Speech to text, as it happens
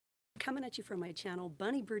coming at you from my channel,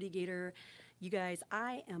 Bunny Birdy Gator. You guys,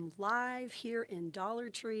 I am live here in Dollar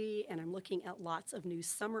Tree and I'm looking at lots of new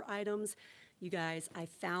summer items. You guys, I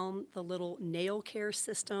found the little nail care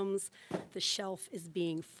systems. The shelf is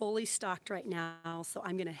being fully stocked right now, so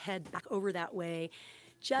I'm gonna head back over that way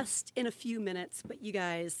just in a few minutes. But you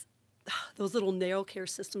guys, those little nail care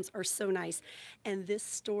systems are so nice. And this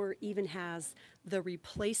store even has the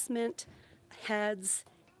replacement heads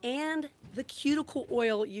and the cuticle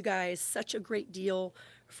oil, you guys. Such a great deal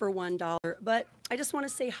for $1. But I just want to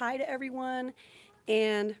say hi to everyone,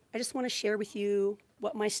 and I just want to share with you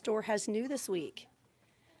what my store has new this week.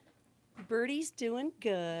 Birdy's doing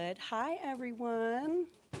good. Hi, everyone.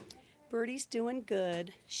 Birdy's doing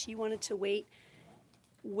good. She wanted to wait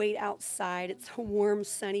outside. It's a warm,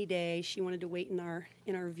 sunny day. She wanted to wait in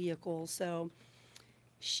our vehicle, so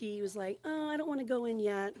she was like, "Oh, I don't want to go in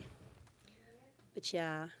yet." But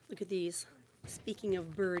yeah, look at these. Speaking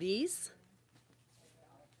of birdies.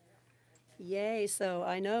 Yay, so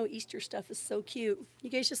I know Easter stuff is so cute. You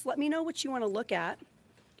guys just let me know what you want to look at.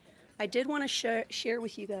 I did want to share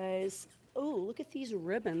with you guys. Oh, look at these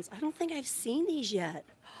ribbons. I don't think I've seen these yet.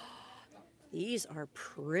 These are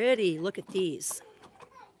pretty. Look at these.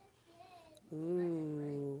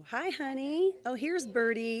 Ooh, hi, honey. Oh, here's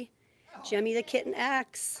Birdy. Jemmy the Kitten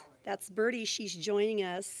X. That's Birdy. She's joining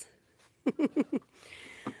us.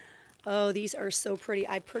 Oh, these are so pretty.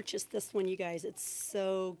 I purchased this one, you guys. It's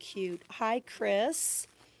so cute. Hi, Chris.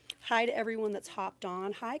 Hi to everyone that's hopped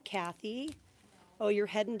on. Hi, Kathy. Oh, you're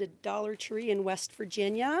heading to Dollar Tree in West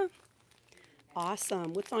Virginia?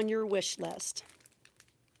 Awesome. What's on your wish list?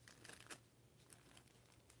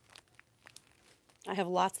 I have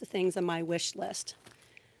lots of things on my wish list.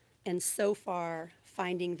 And so far,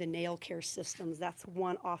 finding the nail care systems, that's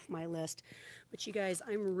one off my list. But you guys,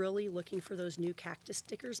 I'm really looking for those new cactus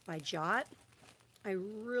stickers by Jot. I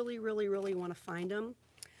really, really, really want to find them.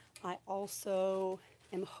 I also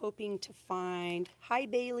am hoping to find, hi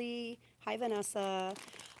Bailey, hi Vanessa.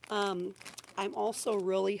 I'm also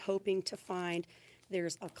really hoping to find,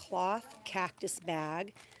 there's a cloth cactus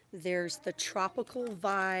bag. There's the Tropical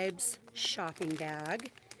Vibes shopping bag.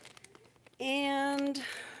 And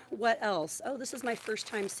what else? Oh, this is my first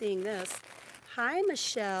time seeing this. Hi,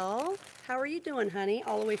 Michelle. How are you doing, honey?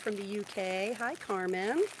 All the way from the UK. Hi,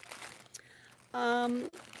 Carmen.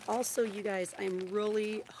 Also, you guys, I'm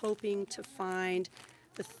really hoping to find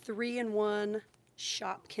the 3-in-1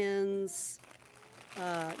 Shopkins,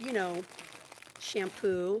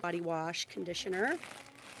 shampoo, body wash, conditioner.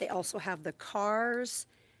 They also have the Cars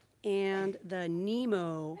and the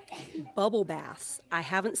Nemo bubble baths. I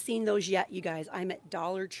haven't seen those yet, you guys. I'm at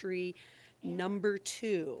Dollar Tree number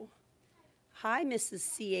 2. Hi, Mrs.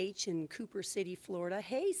 CH in Cooper City, Florida.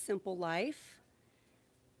 Hey, Simple Life.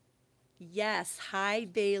 Yes, hi,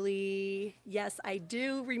 Bailey. Yes, I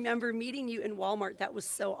do remember meeting you in Walmart. That was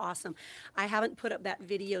so awesome. I haven't put up that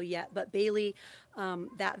video yet, but Bailey,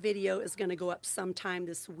 that video is going to go up sometime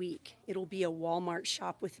this week. It'll be a Walmart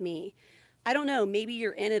shop with me. I don't know, maybe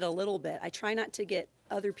you're in it a little bit. I try not to get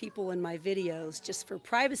other people in my videos just for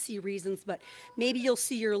privacy reasons, but maybe you'll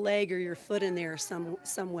see your leg or your foot in there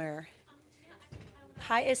somewhere.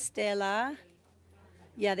 Hi, Estela.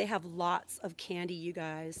 Yeah, they have lots of candy, you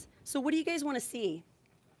guys. So what do you guys want to see?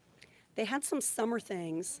 They had some summer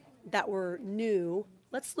things that were new.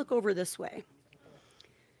 Let's look over this way.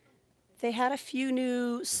 They had a few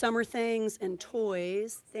new summer things and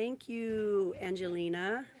toys. Thank you,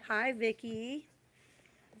 Angelina. Hi, Vicky.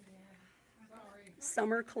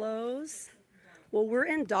 Summer clothes. Well, we're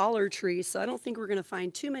in Dollar Tree, so I don't think we're going to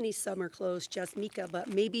find too many summer clothes, just Mika, but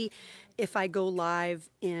maybe if I go live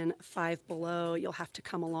in Five Below, you'll have to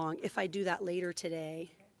come along if I do that later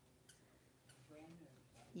today.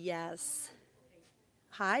 Yes.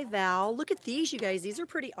 Hi, Val. Look at these, you guys. These are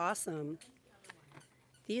pretty awesome.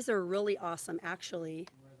 These are really awesome, actually.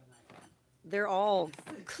 They're all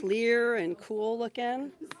clear and cool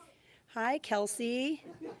looking. Hi, Kelsey.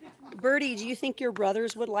 Birdy, do you think your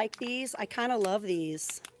brothers would like these? I kind of love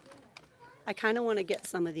these. I kind of want to get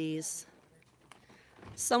some of these.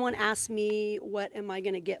 Someone asked me, what am I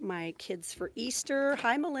going to get my kids for Easter?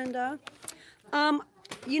 Hi, Melinda.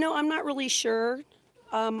 You know, I'm not really sure.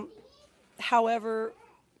 However,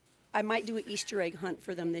 I might do an Easter egg hunt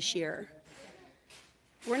for them this year.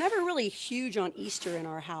 We're never really huge on Easter in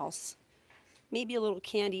our house. Maybe a little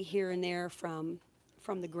candy here and there from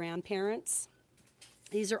the grandparents.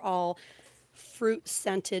 These are all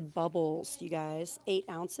fruit-scented bubbles, you guys. 8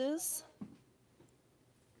 ounces.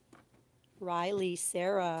 Riley,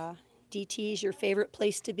 Sarah, DT is your favorite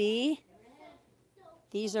place to be?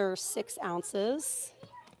 These are 6 ounces.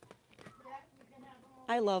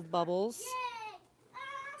 I love bubbles.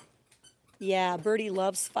 Yeah, Birdy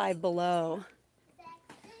loves Five Below.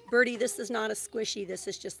 Birdy, this is not a squishy. This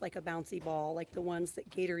is just like a bouncy ball, like the ones that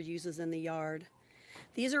Gator uses in the yard.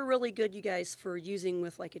 These are really good, you guys, for using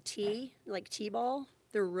with like a tea, like T-ball.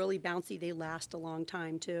 They're really bouncy. They last a long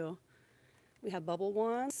time, too. We have bubble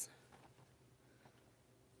wands.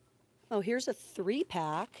 Oh, here's a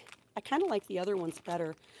 3-pack. I kind of like the other ones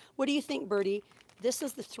better. What do you think, Birdy? This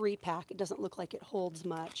is the 3-pack. It doesn't look like it holds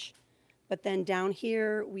much. But then down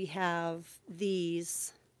here we have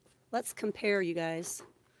these. Let's compare, you guys.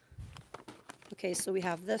 Okay, so we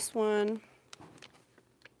have this one.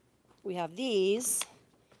 We have these.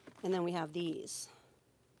 And then we have these.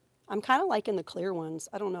 I'm kind of liking the clear ones.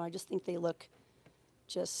 I don't know. I just think they look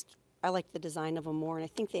I like the design of them more. And I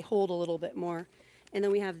think they hold a little bit more. And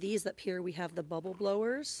then we have these up here. We have the bubble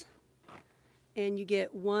blowers. And you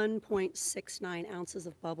get 1.69 ounces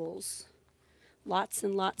of bubbles. Lots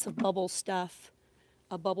and lots of bubble stuff.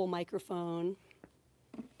 A bubble microphone.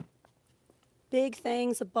 Big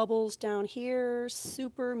things of bubbles down here.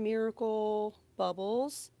 Super Miracle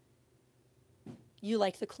bubbles. You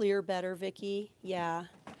like the clear better, Vicky? Yeah.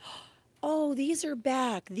 Oh, these are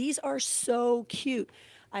back. These are so cute.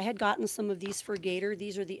 I had gotten some of these for Gator.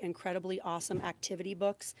 These are the incredibly awesome activity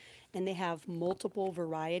books, and they have multiple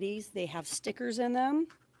varieties. They have stickers in them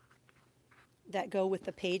that go with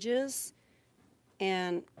the pages,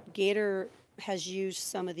 and Gator has used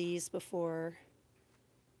some of these before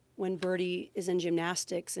when Birdy is in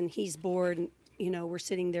gymnastics and he's bored, and, you know, we're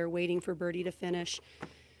sitting there waiting for Birdy to finish.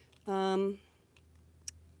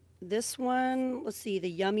 This one, let's see, the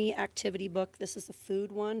Yummy Activity Book. This is a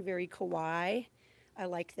food one, very kawaii. I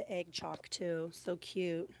like the egg chalk too, so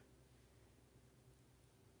cute.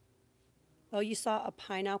 Oh, you saw a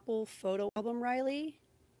pineapple photo album, Riley?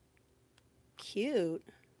 Cute.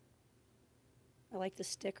 I like the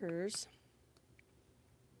stickers.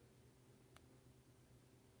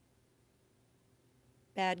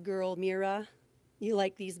 Bad Girl Mira, you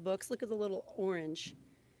like these books? Look at the little orange.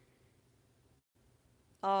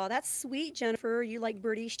 Oh, that's sweet, Jennifer. You like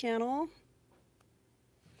Birdy's channel?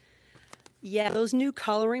 Yeah, those new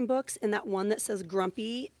coloring books and that one that says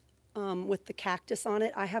Grumpy with the cactus on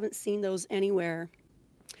it, I haven't seen those anywhere.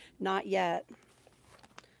 Not yet.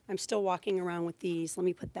 I'm still walking around with these. Let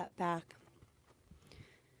me put that back.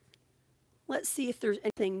 Let's see if there's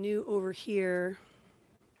anything new over here.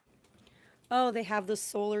 Oh, they have the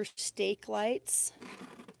solar stake lights.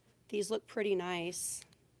 These look pretty nice.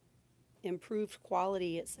 Improved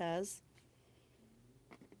quality, it says.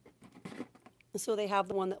 So they have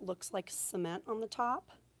the one that looks like cement on the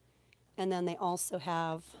top. And then they also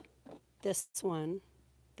have this one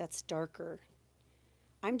that's darker.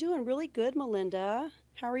 I'm doing really good, Melinda.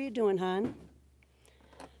 How are you doing, hon?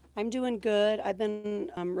 I'm doing good. I've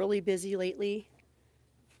been really busy lately.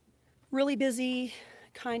 Really busy,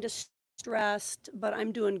 kind of stressed, but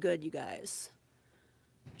I'm doing good, you guys.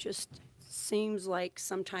 Just seems like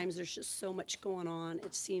sometimes there's just so much going on.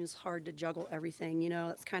 It seems hard to juggle everything, you know.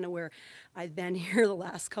 That's kind of where I've been here the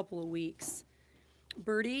last couple of weeks.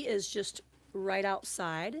 Birdy is just right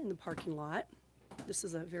outside in the parking lot. This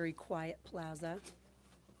is a very quiet plaza.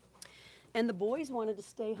 And the boys wanted to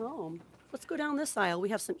stay home. Let's go down this aisle. We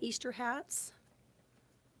have some Easter hats.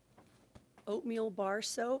 Oatmeal bar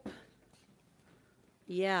soap.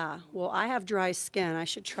 Yeah, well, I have dry skin. I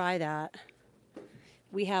should try that.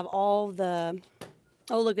 We have all the,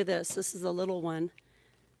 oh, look at this. This is a little one.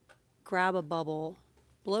 Grab a bubble.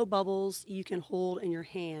 Blow bubbles you can hold in your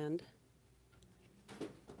hand.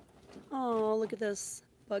 Oh, look at this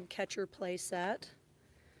bug catcher play set.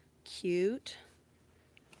 Cute.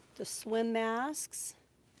 The swim masks.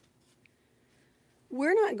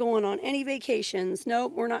 We're not going on any vacations.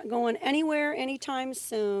 Nope, we're not going anywhere anytime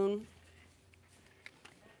soon.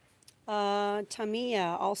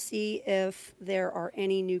 Tamiya, I'll see if there are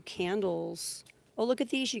any new candles. Oh, look at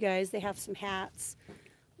these, you guys. They have some hats.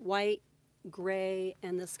 White, gray,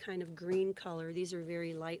 and this kind of green color. These are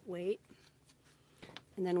very lightweight.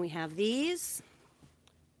 And then we have these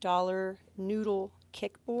dollar noodle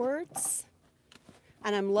kickboards.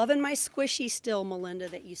 And I'm loving my squishy still, Melinda,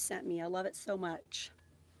 that you sent me. I love it so much.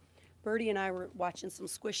 Birdy and I were watching some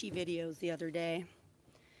squishy videos the other day.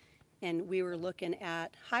 And we were looking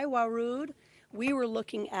at, hi Warud, we were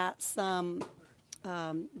looking at some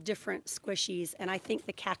different squishies, and I think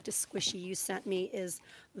the cactus squishy you sent me is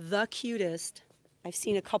the cutest. I've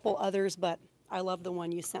seen a couple others, but I love the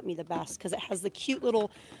one you sent me the best because it has the cute little,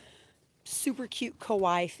 super cute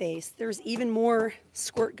kawaii face. There's even more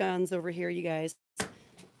squirt guns over here, you guys.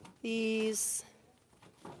 These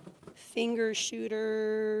finger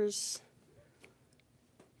shooters.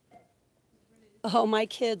 Oh, my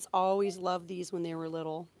kids always loved these when they were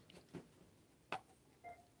little.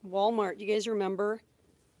 Walmart, you guys remember?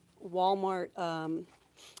 Walmart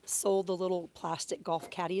sold the little plastic golf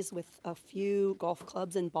caddies with a few golf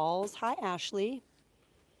clubs and balls. Hi, Ashley.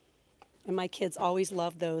 And my kids always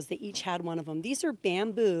loved those. They each had one of them. These are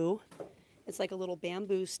bamboo. It's like a little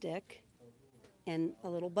bamboo stick and a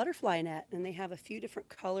little butterfly net. And they have a few different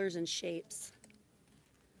colors and shapes.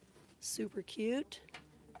 Super cute.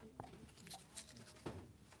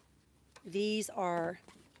 These are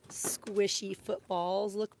squishy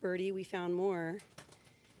footballs. Look, Birdie, we found more.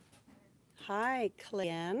 Hi,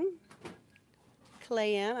 Clayanne.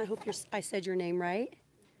 Clayanne, I hope I said your name right.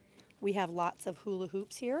 We have lots of hula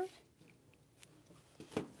hoops here.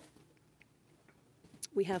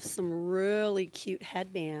 We have some really cute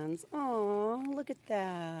headbands. Oh, look at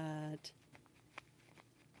that.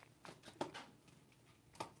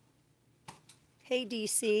 Hey,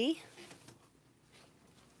 DC.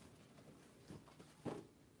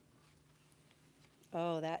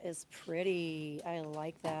 Oh, that is pretty. I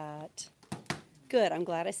like that. Good. I'm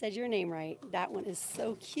glad I said your name right. That one is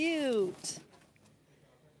so cute.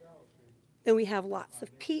 Then we have lots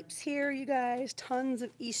of peeps here, you guys. Tons of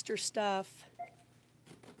Easter stuff.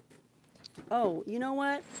 Oh, you know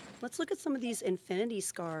what? Let's look at some of these infinity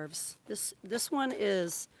scarves. This one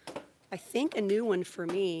is, I think, a new one for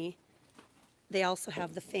me. They also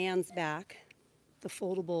have the fans back, the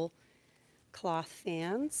foldable cloth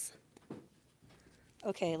fans.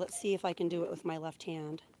 Okay, let's see if I can do it with my left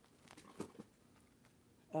hand.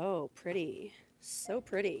 Oh, pretty. So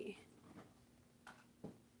pretty.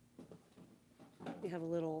 We have a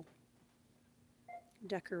little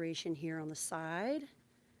decoration here on the side.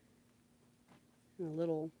 And a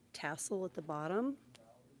little tassel at the bottom.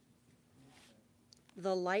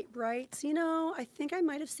 The light brights, you know, I think I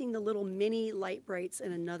might have seen the little mini light brights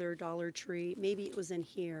in another Dollar Tree. Maybe it was in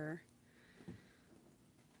here.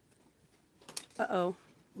 Uh-oh,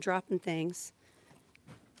 dropping things.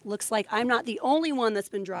 Looks like I'm not the only one that's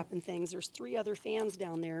been dropping things. There's 3 other fans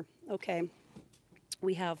down there. Okay,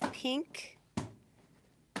 we have pink.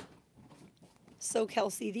 So,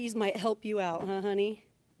 Kelsey, these might help you out, huh, honey?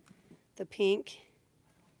 The pink.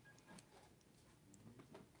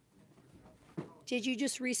 Did you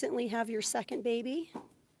just recently have your second baby?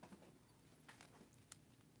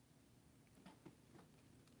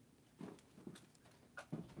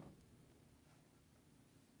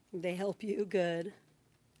 They help you? Good.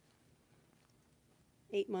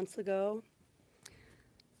 8 months ago.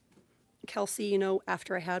 Kelsey, you know,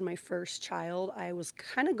 after I had my first child, I was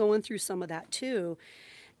kind of going through some of that too.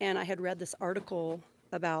 And I had read this article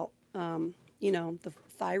about, you know, the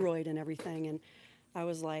thyroid and everything. And I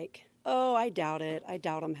was like, oh, I doubt it. I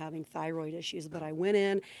doubt I'm having thyroid issues. But I went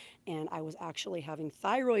in and I was actually having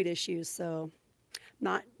thyroid issues. So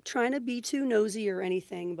not trying to be too nosy or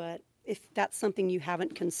anything, but if that's something you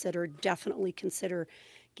haven't considered, definitely consider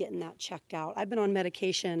getting that checked out. I've been on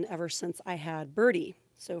medication ever since I had Birdy.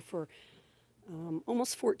 So for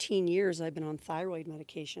almost 14 years, I've been on thyroid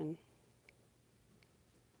medication.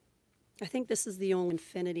 I think this is the only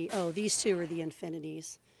infinity. Oh, these 2 are the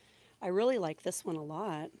infinities. I really like this one a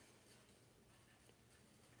lot.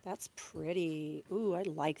 That's pretty. Ooh, I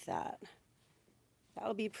like that. That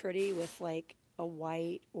would be pretty with like a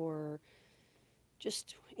white or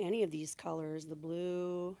just any of these colors. The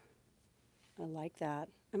blue. I like that.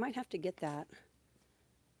 I might have to get that.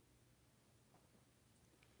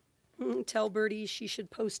 Tell Birdie she should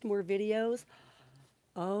post more videos.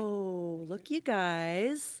 Oh, look, you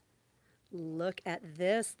guys. Look at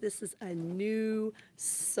this. This is a new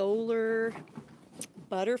solar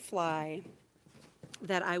butterfly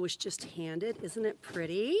that I was just handed. Isn't it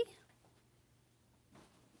pretty?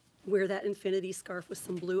 Wear that infinity scarf with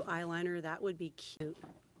some blue eyeliner. That would be cute.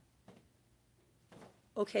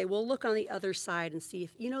 Okay, we'll look on the other side and see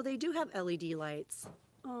if, you know, they do have LED lights.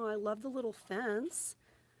 Oh, I love the little fence.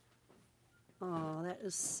 Oh, that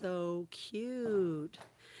is so cute.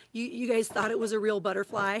 You guys thought it was a real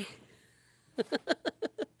butterfly?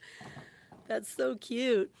 That's so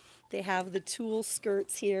cute. They have the tulle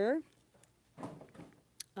skirts here.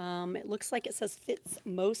 It looks like it says fits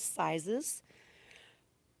most sizes.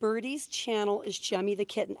 Birdie's channel is Jemmy the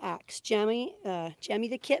Kitten X. Jemmy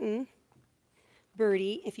the Kitten,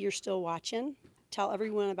 Birdie, if you're still watching, tell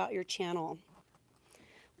everyone about your channel.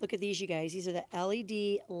 Look at these, you guys. These are the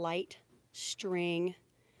LED light string.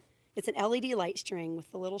 It's an LED light string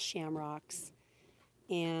with the little shamrocks,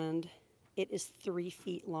 and it is 3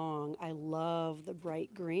 feet long. I love the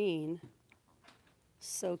bright green.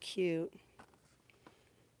 So cute.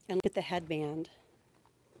 And look at the headband.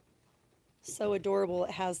 So adorable.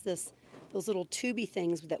 It has this those little tubey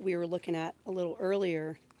things that we were looking at a little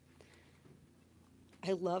earlier.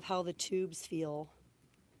 I love how the tubes feel.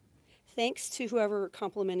 Thanks to whoever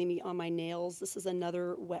complimented me on my nails. This is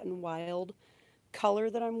another Wet n Wild color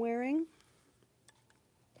that I'm wearing.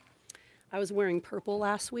 I was wearing purple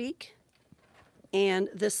last week, and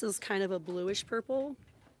this is kind of a bluish purple,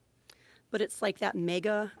 but it's like that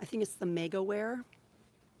mega, I think it's the mega wear.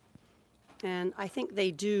 And I think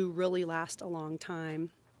they do really last a long time.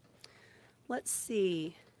 Let's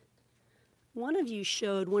see. One of you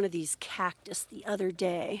showed one of these cactus the other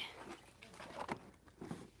day.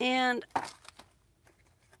 And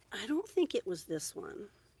I don't think it was this one.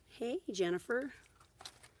 Hey, Jennifer.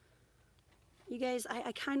 You guys,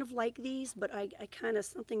 I kind of like these, but I kind of,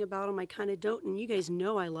 something about them I kind of don't. And you guys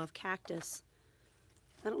know I love cactus.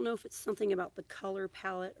 I don't know if it's something about the color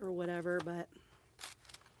palette or whatever, but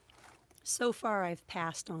so far I've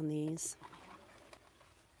passed on these.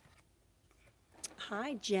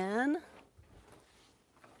 Hi, Jen.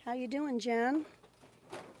 How you doing, Jen?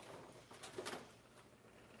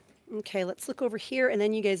 Okay, let's look over here, and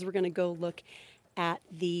then you guys were going to go look at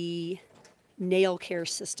the nail care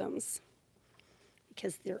systems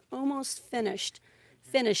because they're almost finished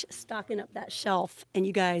stocking up that shelf. And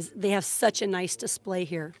you guys, they have such a nice display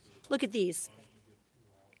here. Look at these.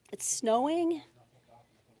 It's snowing.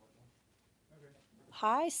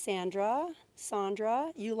 Hi, Sandra.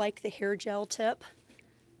 You like the hair gel tip?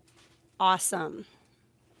 Awesome.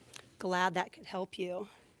 Glad that could help you.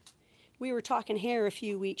 We were talking hair a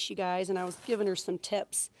few weeks, you guys, and I was giving her some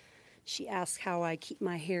tips. She asked how I keep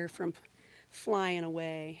my hair from flying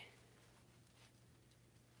away.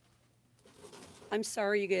 I'm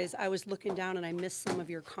sorry, you guys. I was looking down and I missed some of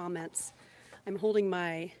your comments. I'm holding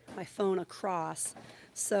my phone across,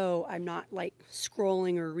 so I'm not like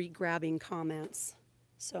scrolling or re-grabbing comments.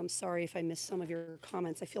 So I'm sorry if I missed some of your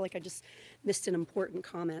comments. I feel like I just missed an important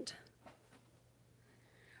comment.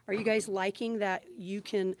 Are you guys liking that you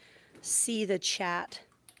can see the chat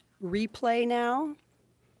replay now?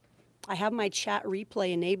 I have my chat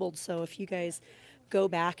replay enabled, so if you guys go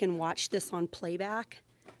back and watch this on playback,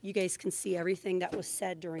 you guys can see everything that was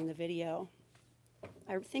said during the video.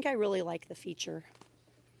 I think I really like the feature.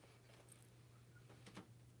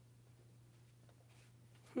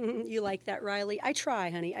 You like that, Riley? I try,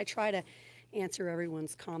 honey. I try to answer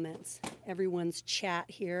everyone's comments, everyone's chat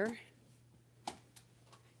here.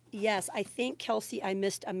 Yes, I think, Kelsey, I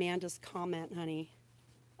missed Amanda's comment, honey.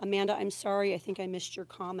 Amanda, I'm sorry. I think I missed your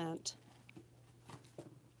comment.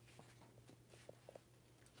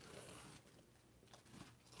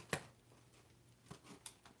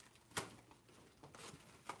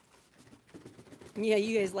 Yeah,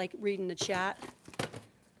 you guys like reading the chat?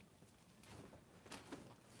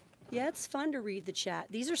 Yeah, it's fun to read the chat.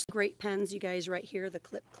 These are some great pens, you guys, right here, the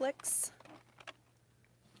Clip Clicks.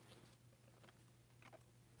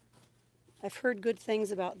 I've heard good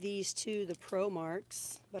things about these too, the Pro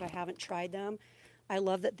Marks, but I haven't tried them. I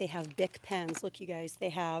love that they have Bic pens. Look, you guys, they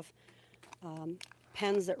have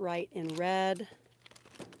pens that write in red,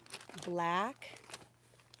 black,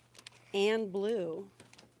 and blue.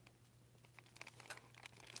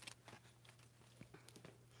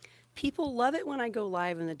 People love it when I go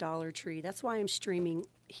live in the Dollar Tree. That's why I'm streaming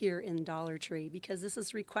here in Dollar Tree, because this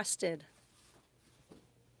is requested.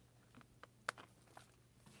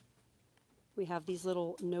 We have these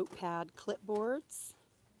little notepad clipboards.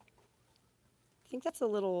 I think that's a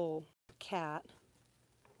little cat.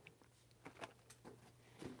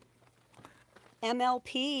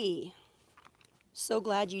 MLP. So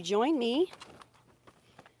glad you joined me.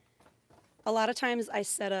 A lot of times I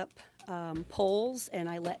set up polls and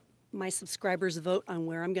I let my subscribers vote on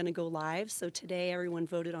where I'm going to go live. So today everyone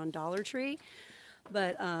voted on Dollar Tree.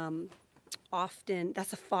 But often,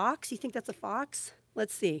 that's a fox? You think that's a fox?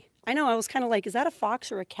 Let's see. I know, I was kind of like, is that a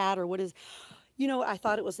fox or a cat or what is... You know, I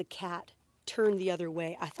thought it was a cat turned the other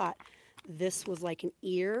way. I thought this was like an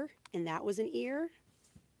ear and that was an ear.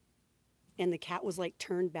 And the cat was like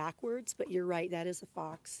turned backwards. But you're right, that is a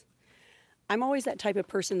fox. I'm always that type of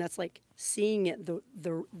person that's like seeing it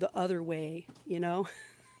the other way, you know?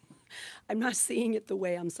 I'm not seeing it the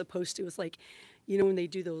way I'm supposed to. It's like, you know, when they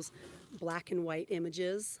do those black and white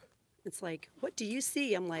images, it's like, what do you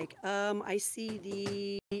see? I'm like, I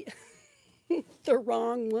see the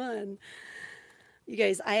wrong one. You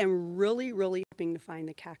guys, I am really, really hoping to find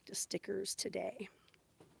the cactus stickers today.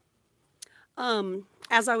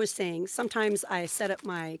 As I was saying, sometimes I set up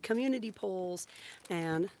my community polls,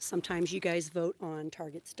 and sometimes you guys vote on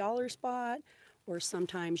Target's Dollar Spot, or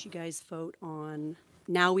sometimes you guys vote on...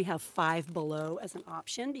 Now we have Five Below as an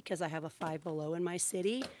option because I have a Five Below in my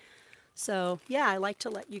city. So yeah, I like to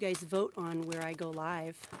let you guys vote on where I go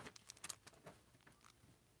live.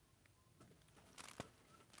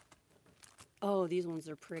 Oh, these ones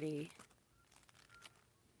are pretty.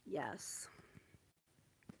 Yes.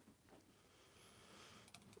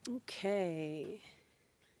 Okay.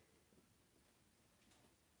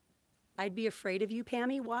 I'd be afraid of you,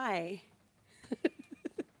 Pammy. Why?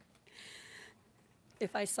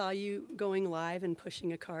 If I saw you going live and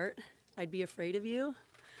pushing a cart, I'd be afraid of you.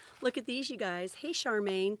 Look at these, you guys. Hey,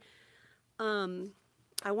 Charmaine.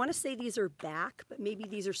 I want to say these are back, but maybe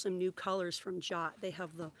these are some new colors from Jot. They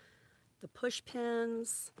have the push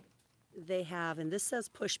pins. They have, and this says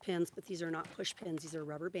push pins, but these are not push pins. These are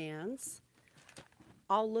rubber bands.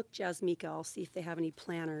 I'll look, Jasmika. I'll see if they have any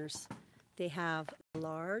planners. They have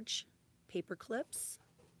large paper clips.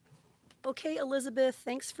 Okay, Elizabeth,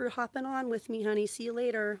 thanks for hopping on with me, honey. See you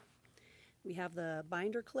later. We have the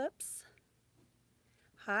binder clips.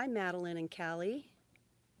 Hi, Madeline and Callie.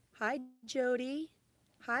 Hi, Jody.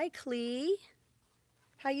 Hi, Clee.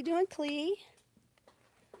 How you doing, Clee?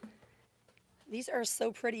 These are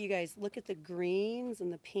so pretty, you guys. Look at the greens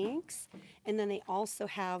and the pinks. And then they also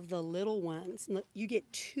have the little ones. You get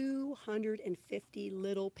 250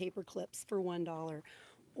 little paper clips for $1.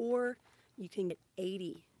 Or you can get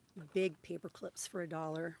 80 big paper clips for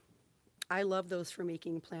 $1. I love those for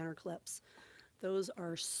making planner clips. Those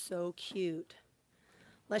are so cute.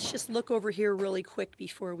 Let's just look over here really quick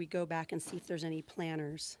before we go back and see if there's any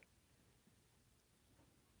planners.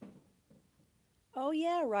 Oh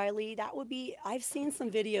yeah, Riley, that would be, I've seen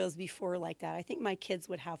some videos before like that. I think my kids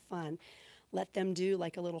would have fun. Let them do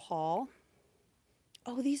like a little haul.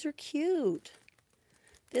 Oh, these are cute.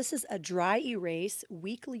 This is a dry erase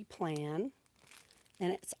weekly plan,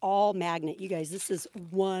 and it's all magnet. You guys, this is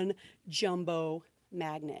one jumbo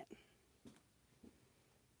magnet.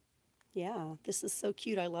 Yeah, this is so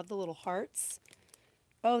cute. I love the little hearts.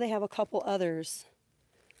 Oh, they have a couple others.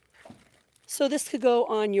 So this could go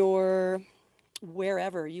on your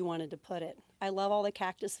wherever you wanted to put it. I love all the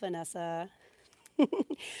cactus, Vanessa.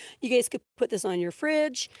 You guys could put this on your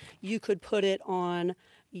fridge. You could put it on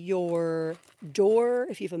your door.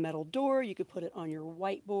 If you have a metal door, you could put it on your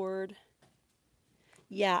whiteboard.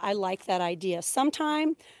 Yeah, I like that idea.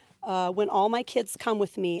 Sometime when all my kids come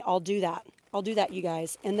with me, I'll do that. I'll do that, you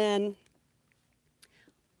guys. And then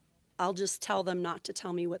I'll just tell them not to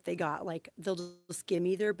tell me what they got. Like, they'll just give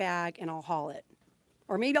me their bag and I'll haul it.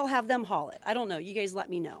 Or maybe I'll have them haul it. I don't know. You guys let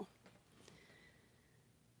me know.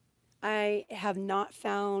 I have not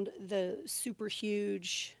found the super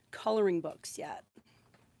huge coloring books yet.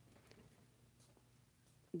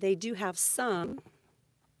 They do have some.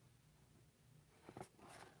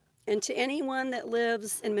 And to anyone that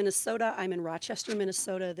lives in Minnesota, I'm in Rochester,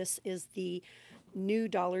 Minnesota. This is the new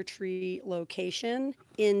Dollar Tree location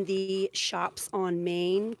in the Shops on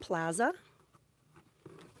Main Plaza.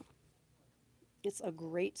 It's a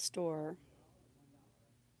great store.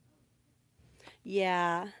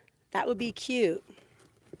 Yeah, that would be cute.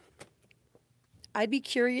 I'd be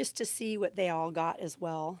curious to see what they all got as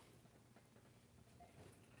well.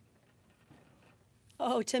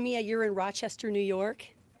 Oh, Tamia, you're in Rochester, New York?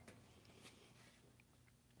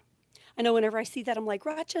 I know whenever I see that, I'm like,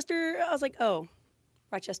 Rochester. I was like, oh,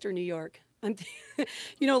 Rochester, New York.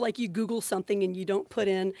 You know, like you Google something and you don't put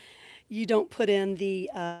in the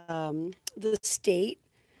state,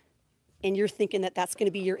 and you're thinking that that's going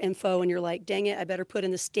to be your info, and you're like, dang it, I better put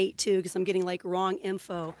in the state too because I'm getting like wrong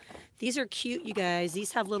info. These are cute, you guys.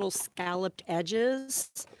 These have little scalloped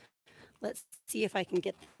edges. Let's see if I can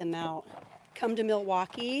get them out. Come to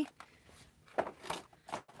Milwaukee.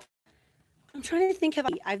 I'm trying to think of,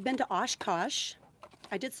 I've been to Oshkosh.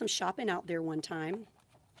 I did some shopping out there one time.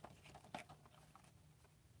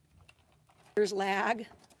 There's lag.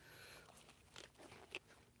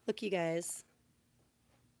 Look, you guys.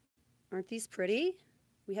 Aren't these pretty?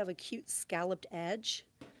 We have a cute scalloped edge.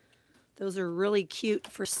 Those are really cute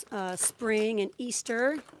for spring and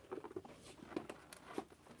Easter.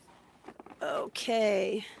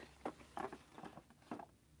 Okay.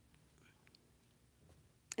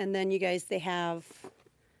 And then you guys, they have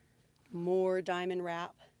more diamond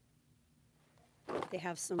wrap. They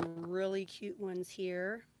have some really cute ones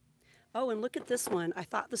here. Oh, and look at this one. I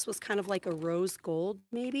thought this was kind of like a rose gold,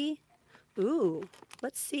 maybe. Ooh,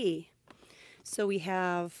 let's see. So we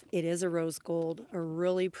have, it is a rose gold, a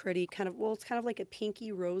really pretty kind of, well, it's kind of like a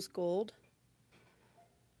pinky rose gold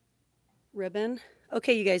ribbon.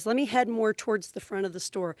 Okay, you guys, let me head more towards the front of the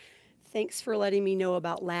store. Thanks for letting me know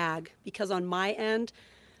about lag, because on my end,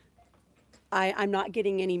 I'm not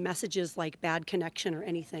getting any messages like bad connection or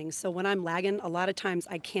anything. So when I'm lagging, a lot of times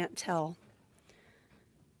I can't tell.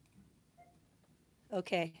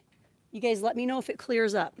 Okay. You guys let me know if it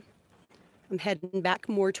clears up. I'm heading back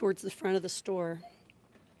more towards the front of the store.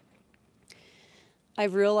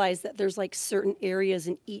 I've realized that there's like certain areas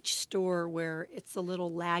in each store where it's a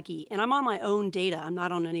little laggy. And I'm on my own data. I'm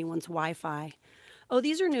not on anyone's Wi-Fi. Oh,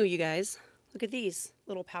 these are new, you guys. Look at these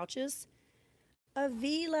little pouches.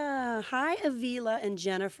 Avila. Hi, Avila and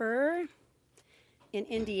Jennifer in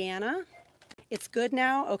Indiana. It's good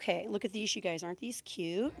now? Okay, look at these, you guys. Aren't these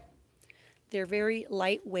cute? They're very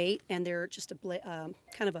lightweight, and they're just a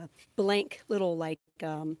kind of a blank little like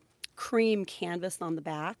cream canvas on the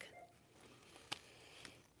back.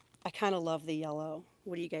 I kind of love the yellow.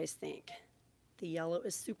 What do you guys think? The yellow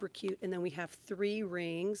is super cute. And then we have 3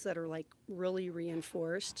 rings that are like really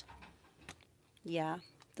reinforced. Yeah,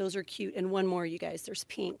 those are cute. And one more, you guys, there's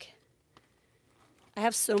pink. I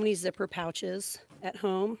have so many zipper pouches at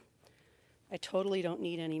home. I totally don't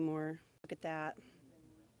need any more. Look at that.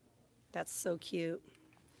 That's so cute.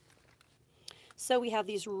 So we have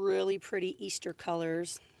these really pretty Easter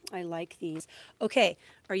colors. I like these. Okay,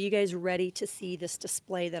 are you guys ready to see this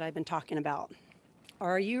display that I've been talking about?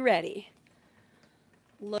 Are you ready?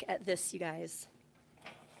 Look at this, you guys.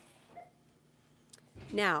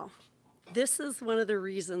 Now, this is one of the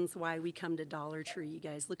reasons why we come to Dollar Tree, you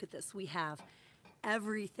guys. Look at this. We have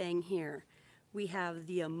everything here. We have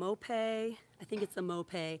the Mope, I think it's a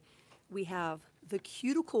Mope. We have the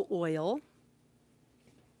cuticle oil,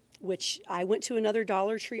 which I went to another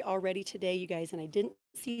Dollar Tree already today, you guys, and I didn't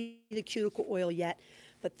see the cuticle oil yet,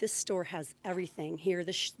 but this store has everything here.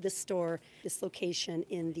 This store, this location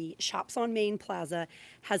in the Shops on Main Plaza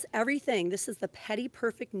has everything. This is the Petty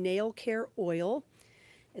Perfect Nail Care Oil.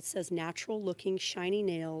 It says natural looking shiny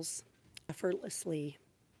nails effortlessly,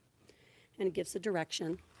 and it gives a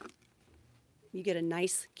direction. You get a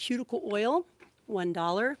nice cuticle oil,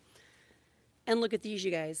 $1. And look at these,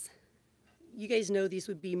 you guys. You guys know these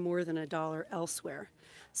would be more than $1 elsewhere.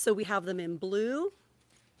 So we have them in blue.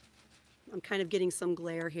 I'm kind of getting some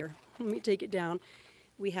glare here. Let me take it down.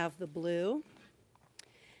 We have the blue.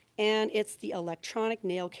 And it's the electronic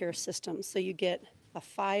nail care system. So you get a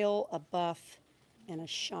file, a buff, and a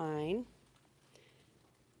shine.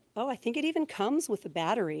 Oh, I think it even comes with a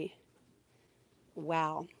battery.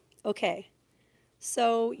 Wow. Okay.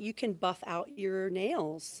 So you can buff out your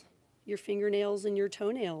nails, your fingernails and your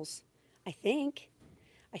toenails. I think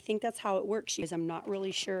that's how it works, you guys. I'm not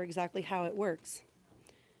really sure exactly how it works.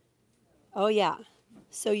 Oh yeah,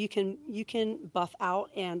 so you can buff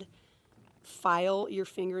out and file your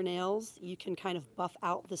fingernails. You can kind of buff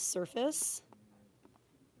out the surface.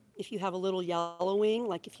 If you have a little yellowing,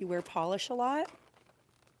 like if you wear polish a lot,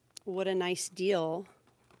 what a nice deal.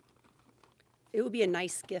 It would be a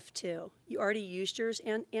nice gift too. You already used yours,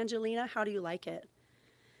 Angelina. How do you like it?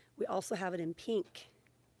 We also have it in pink.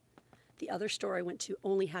 The other store I went to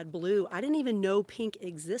only had blue. I didn't even know pink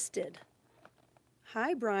existed.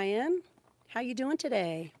 Hi, Brian. How you doing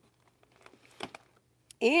today?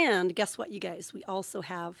 And guess what, you guys? We also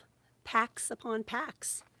have packs upon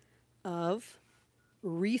packs of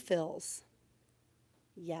refills.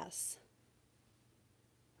 Yes.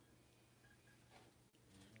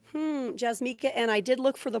 Jasmika, and I did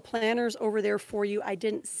look for the planners over there for you. I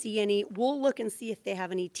didn't see any. We'll look and see if they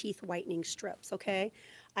have any teeth whitening strips, okay?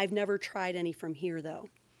 I've never tried any from here, though.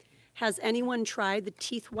 Has anyone tried the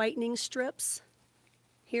teeth whitening strips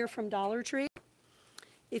here from Dollar Tree?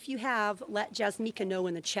 If you have, let Jasmika know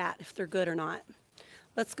in the chat if they're good or not.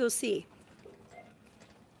 Let's go see.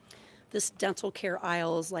 This dental care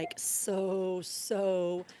aisle is like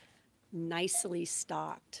so nicely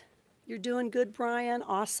stocked. You're doing good, Brian.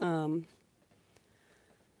 Awesome.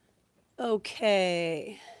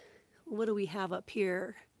 Okay. What do we have up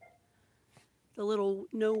here? The little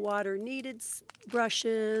no water needed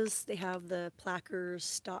brushes. They have the Plackers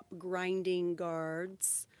stop grinding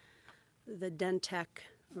guards. The Dentec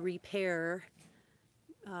repair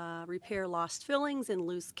lost fillings and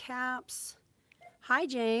loose caps. Hi,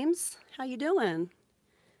 James. How you doing?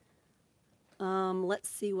 Let's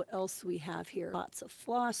see what else we have here. Lots of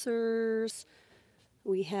flossers.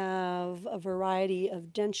 We have a variety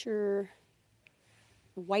of denture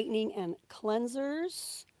whitening and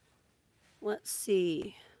cleansers. Let's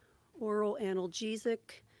see. Oral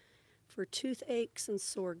analgesic for toothaches and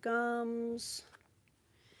sore gums.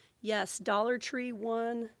 Yes, Dollar Tree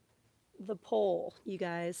won the poll, you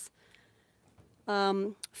guys.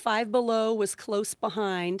 Five Below was close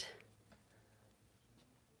behind.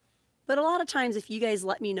 But a lot of times, if you guys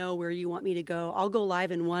let me know where you want me to go, I'll go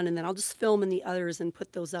live in one, and then I'll just film in the others and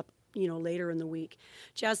put those up, you know, later in the week.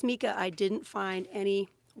 Jasmika, I didn't find any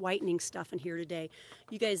whitening stuff in here today.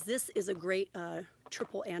 You guys, this is a great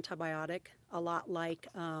triple antibiotic, a lot like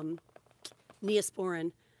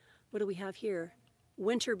Neosporin. What do we have here?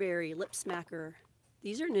 Winterberry, Lip Smacker.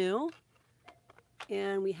 These are new.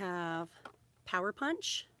 And we have Power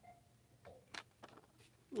Punch.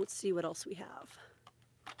 Let's see what else we have.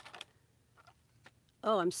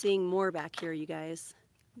 Oh, I'm seeing more back here, you guys.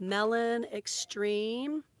 Melon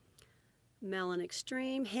Extreme. Melon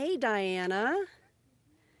Extreme. Hey, Diana.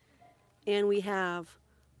 And we have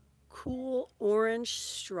Cool Orange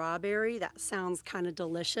Strawberry. That sounds kind of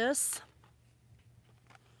delicious.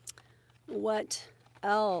 What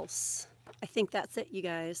else? I think that's it, you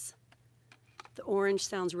guys. The orange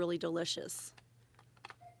sounds really delicious.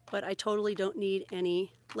 But I totally don't need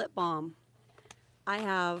any lip balm. I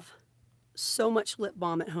have so much lip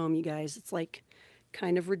balm at home, you guys. It's like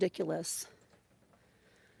kind of ridiculous.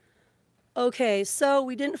 Okay, so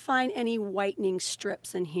we didn't find any whitening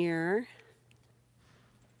strips in here.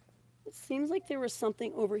 It seems like there was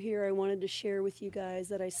something over here I wanted to share with you guys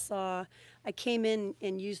that I saw. I came in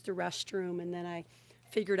and used the restroom, and then I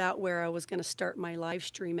figured out where I was going to start my live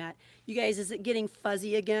stream at. You guys, is it getting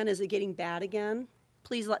fuzzy again? Is it getting bad again?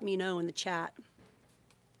 Please let me know in the chat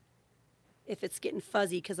if it's getting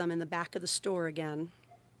fuzzy because I'm in the back of the store again.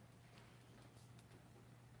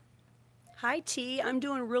 Hi, T. I'm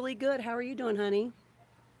doing really good. How are you doing, honey?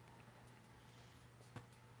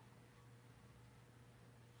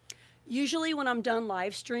 Usually when I'm done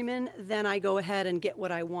live streaming, then I go ahead and get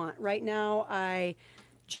what I want. Right now, I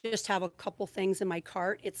just have a couple things in my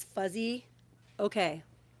cart. It's fuzzy. Okay.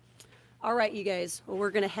 All right, you guys. Well, we're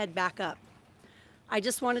going to head back up. I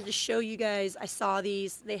just wanted to show you guys. I saw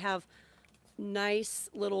these. They have nice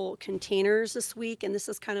little containers this week, and this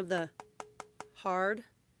is kind of the hard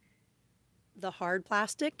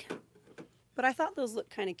plastic. But I thought those looked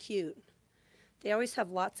kind of cute. They always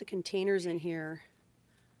have lots of containers in here.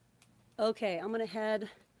 Okay, I'm going to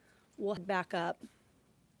we'll head back up.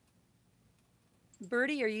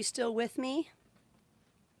 Birdy, are you still with me?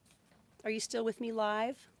 Are you still with me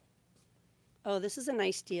live? Oh, this is a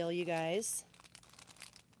nice deal, you guys.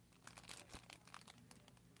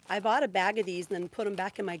 I bought a bag of these and then put them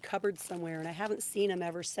back in my cupboard somewhere, and I haven't seen them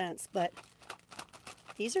ever since, but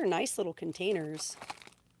these are nice little containers.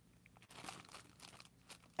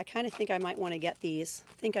 I kind of think I might want to get these.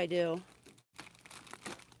 I think I do.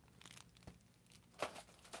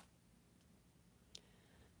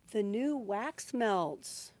 The new wax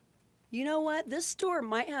melts. You know what? This store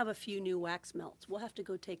might have a few new wax melts. We'll have to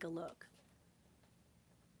go take a look.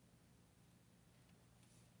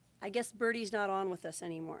 I guess Birdy's not on with us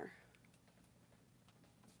anymore.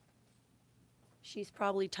 She's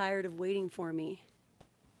probably tired of waiting for me.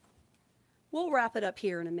 We'll wrap it up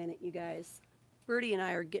here in a minute, you guys. Birdy and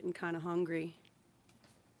I are getting kind of hungry.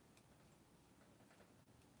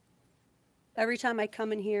 Every time I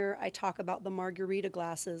come in here, I talk about the margarita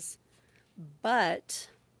glasses, but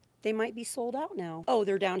they might be sold out now. Oh,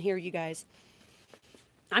 they're down here, you guys.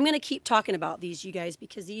 I'm going to keep talking about these, you guys,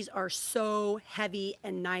 because these are so heavy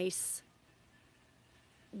and nice.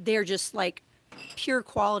 They're just like pure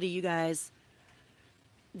quality, you guys.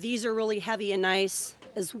 These are really heavy and nice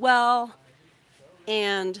as well.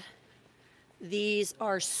 And these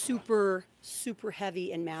are super, super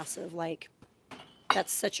heavy and massive. Like,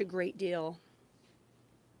 that's such a great deal.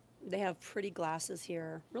 They have pretty glasses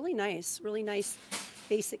here. Really nice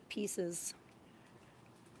basic pieces.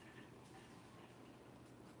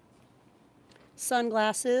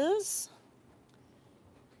 Sunglasses.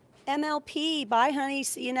 MLP, bye honey,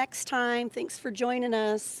 see you next time. Thanks for joining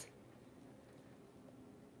us.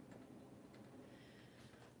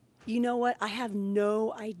 You know what? I have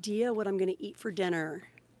no idea what I'm going to eat for dinner.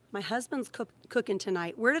 My husband's cooking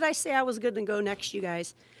tonight. Where did I say I was going to go next, you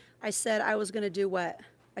guys? I said I was going to do what?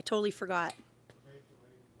 I totally forgot.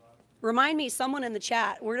 Remind me, someone in the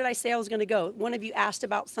chat, where did I say I was going to go? One of you asked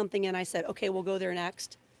about something and I said, okay, we'll go there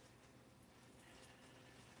next.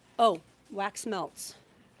 Oh, wax melts.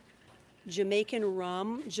 Jamaican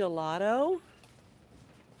rum gelato.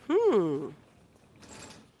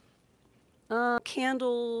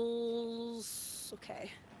 Candles.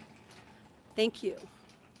 Okay. Thank you.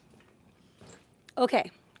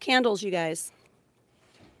 Okay, candles, you guys.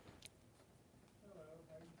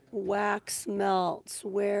 Wax melts.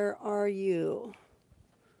 Where are you?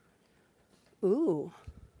 Ooh.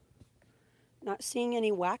 Not seeing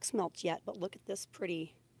any wax melts yet, but look at this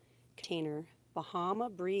pretty container. Bahama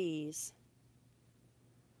Breeze.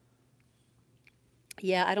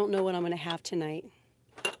 Yeah, I don't know what I'm going to have tonight.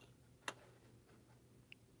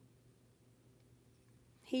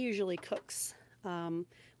 He usually cooks.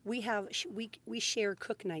 We share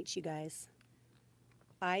cook nights, you guys.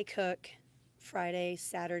 I cook Friday,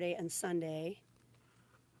 Saturday, and Sunday.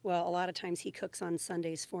 Well, a lot of times he cooks on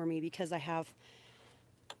Sundays for me because I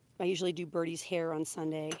usually do Birdy's hair on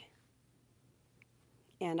Sunday.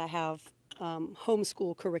 And I have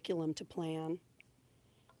homeschool curriculum to plan.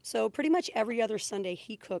 So pretty much every other Sunday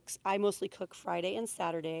he cooks. I mostly cook Friday and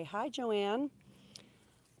Saturday. Hi, Joanne.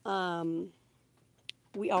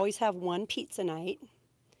 We always have one pizza night.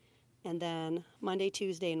 And then Monday,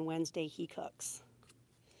 Tuesday, and Wednesday he cooks.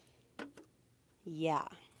 Yeah.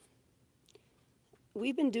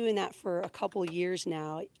 We've been doing that for a couple years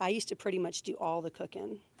now. I used to pretty much do all the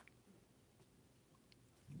cooking.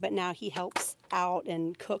 But now he helps out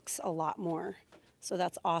and cooks a lot more. So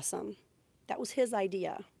that's awesome. That was his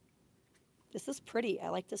idea. This is pretty. I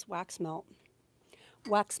like this wax melt.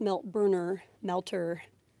 Wax melt burner, melter.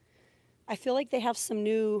 I feel like they have some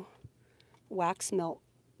new wax melt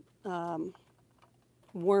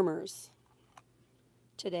warmers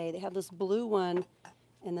today. They have this blue one,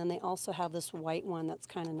 and then they also have this white one that's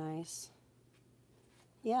kind of nice.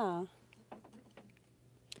 Yeah.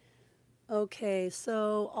 Okay,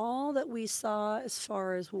 so all that we saw as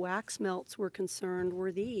far as wax melts were concerned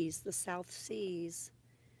were these, the South Seas.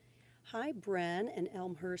 Hi, Bren in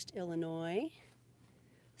Elmhurst, Illinois.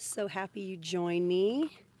 So happy you joined me.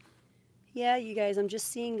 Yeah, you guys, I'm just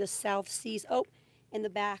seeing the South Seas. Oh, in the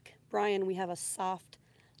back, Brian, we have a soft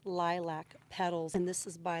lilac petals, and this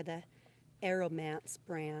is by the Aromance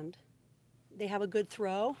brand. They have a good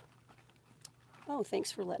throw. Oh,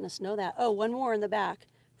 thanks for letting us know that. Oh, one more in the back.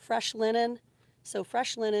 Fresh linen. So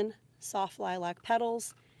fresh linen, soft lilac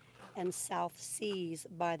petals, and South Seas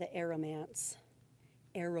by the Aromance.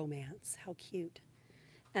 Aromance, how cute.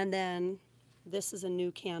 And then this is a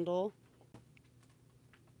new candle.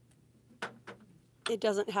 It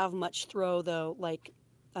doesn't have much throw though, I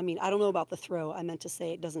don't know about the throw. I meant to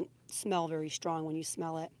say it doesn't smell very strong when you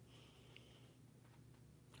smell it.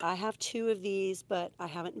 I have two of these, but I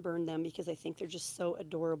haven't burned them because I think they're just so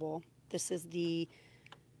adorable. This is the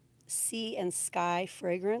Sea and Sky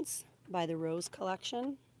fragrance by the Rose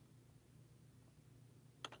Collection.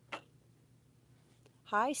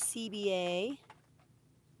 Hi, CBA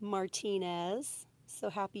Martinez. So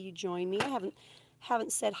happy you joined me. I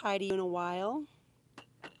haven't said hi to you in a while.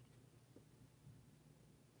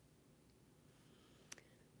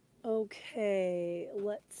 Okay,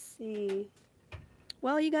 let's see.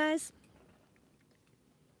 Well, you guys,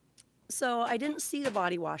 so I didn't see the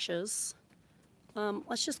body washes.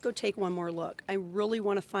 Let's just go take one more look. I really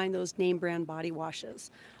want to find those name brand body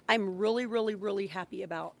washes. I'm really, really, really happy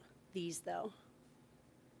about these though.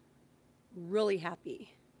 Really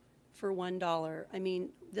happy for $1. I mean,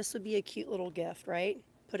 this would be a cute little gift, right?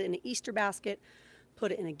 Put it in an Easter basket,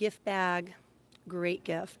 put it in a gift bag. Great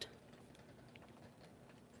gift.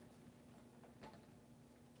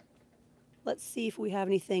 Let's see if we have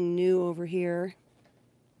anything new over here.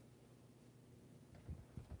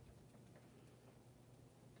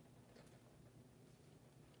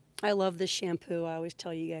 I love this shampoo. I always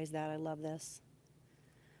tell you guys that. I love this.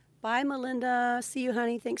 Bye, Melinda. See you,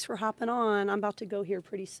 honey. Thanks for hopping on. I'm about to go here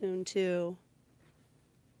pretty soon, too.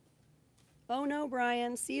 Oh, no,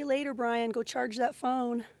 Brian. See you later, Brian. Go charge that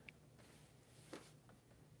phone.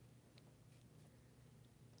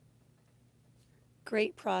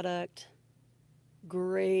 Great product.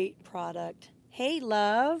 Great product. Hey,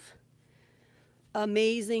 love.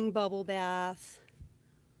 Amazing bubble bath.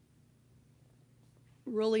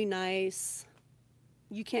 Really nice.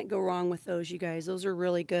 You can't go wrong with those, you guys. Those are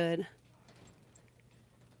really good.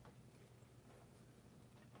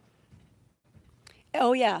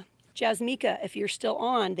 Oh, yeah. Jasmika, if you're still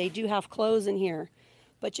on, they do have clothes in here,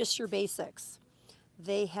 but just your basics.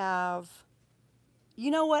 They have,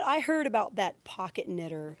 you know what? I heard about that pocket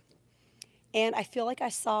knitter, and I feel like I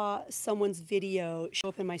saw someone's video show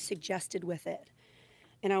up in my suggested with it.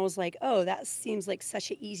 And I was like, oh, that seems like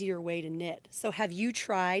such an easier way to knit. So have you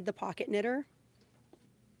tried the pocket knitter?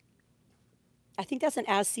 I think that's an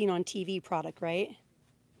as seen on TV product, right?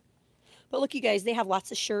 But look, you guys, they have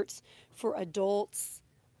lots of shirts for adults.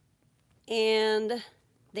 And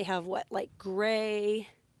they have what, like gray.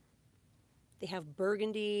 They have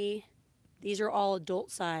burgundy. These are all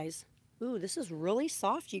adult size. Ooh, this is really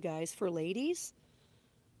soft, you guys, for ladies.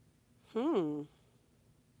 The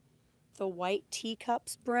white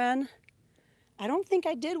teacups, Bren. I don't think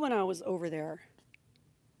I did when I was over there.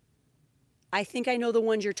 I think I know the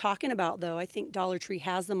ones you're talking about, though. I think Dollar Tree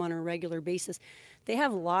has them on a regular basis. They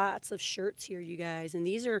have lots of shirts here, you guys. And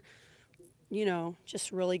these are, you know,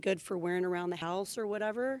 just really good for wearing around the house or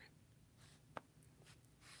whatever.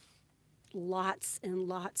 Lots and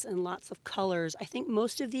lots and lots of colors. I think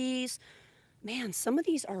most of these Man, some of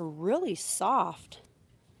these are really soft.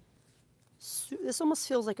 This almost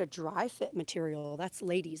feels like a dry fit material. That's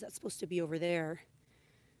ladies. That's supposed to be over there.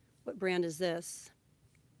 What brand is this?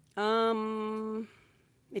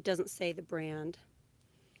 It doesn't say the brand.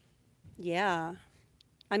 Yeah.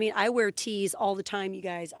 I mean, I wear tees all the time, you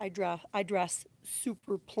guys. I dress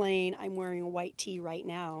super plain. I'm wearing a white tee right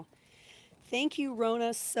now. Thank you,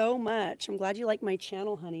 Rona, so much. I'm glad you like my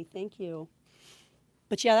channel, honey. Thank you.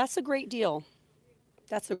 But yeah, that's a great deal.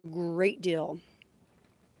 That's a great deal.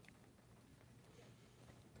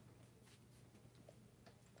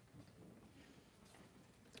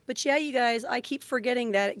 But yeah, you guys, I keep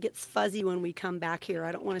forgetting that it gets fuzzy when we come back here.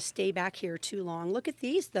 I don't want to stay back here too long. Look at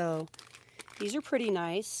these, though. These are pretty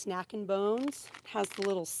nice. Snack and Bones has the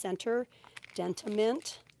little center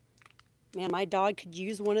Dentamint. Man, my dog could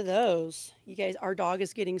use one of those. You guys, our dog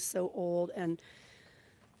is getting so old, and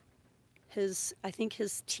I think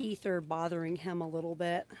his teeth are bothering him a little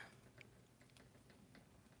bit.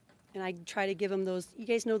 And I try to give him those, you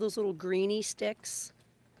guys know those little greeny sticks?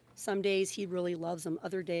 Some days he really loves them.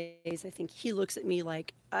 Other days I think he looks at me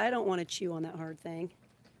like, I don't want to chew on that hard thing.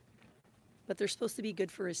 But they're supposed to be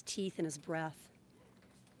good for his teeth and his breath.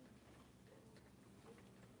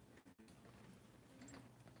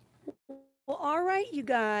 Well, all right, you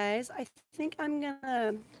guys. I think I'm going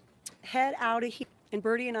to head out of here. And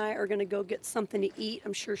Birdie and I are going to go get something to eat.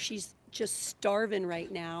 I'm sure she's just starving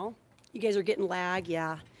right now. You guys are getting lag?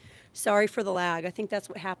 Yeah. Sorry for the lag. I think that's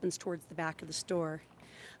what happens towards the back of the store.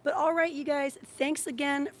 But all right, you guys, thanks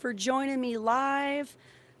again for joining me live.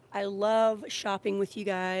 I love shopping with you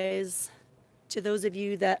guys. To those of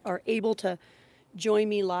you that are able to join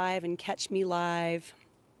me live and catch me live,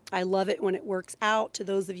 I love it when it works out. To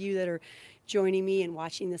those of you that are joining me and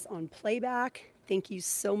watching this on playback, thank you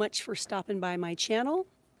so much for stopping by my channel.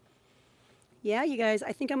 Yeah, you guys,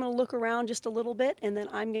 I think I'm going to look around just a little bit, and then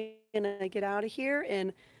I'm going to get out of here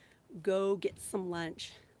and go get some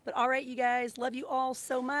lunch. But all right, you guys, love you all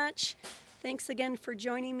so much. Thanks again for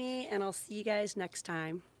joining me, and I'll see you guys next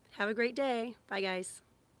time. Have a great day. Bye, guys.